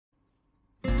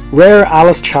Rare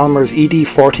Allis Chalmers ED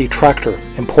 40 tractor,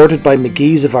 imported by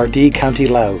McGee's of Ardee, County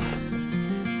Louth.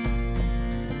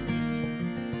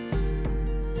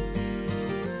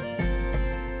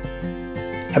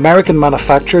 American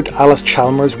manufactured Allis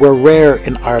Chalmers were rare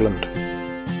in Ireland.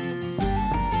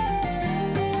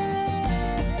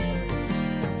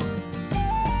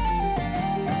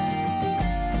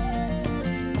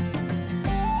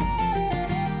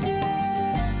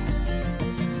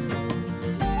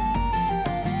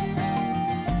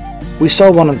 We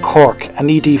saw one in Cork, an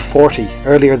ED 40,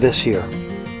 earlier this year.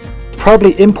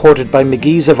 Probably imported by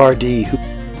McGee's of Ardee, who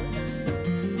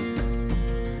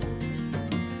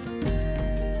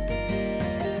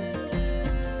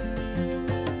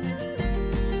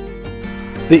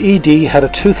The ED had a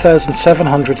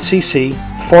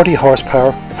 2700cc, 40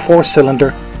 horsepower,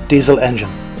 4-cylinder diesel engine.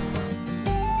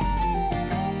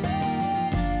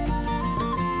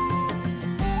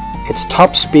 Its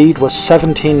top speed was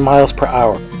 17 miles per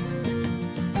hour.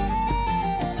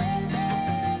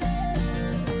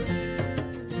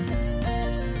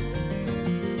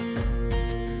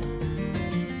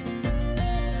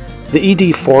 The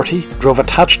ED 40 drove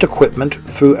attached equipment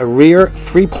through a rear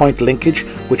 3-point linkage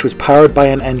which was powered by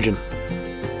an engine.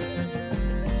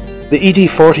 The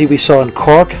ED 40 we saw in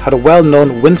Cork had a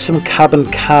well-known Winsome cabin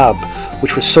cab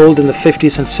which was sold in the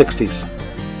 50s and 60s.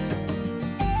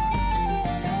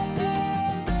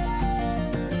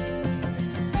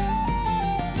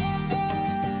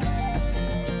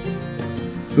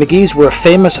 McGee's were a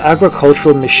famous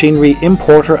agricultural machinery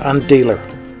importer and dealer.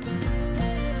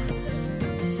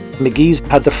 McGee's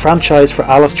had the franchise for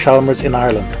Allis Chalmers in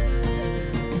Ireland.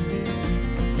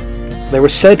 They were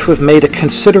said to have made a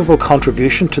considerable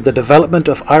contribution to the development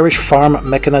of Irish farm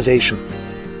mechanisation.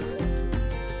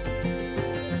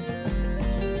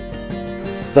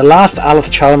 The last Allis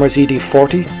Chalmers ED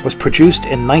 40 was produced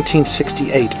in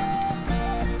 1968.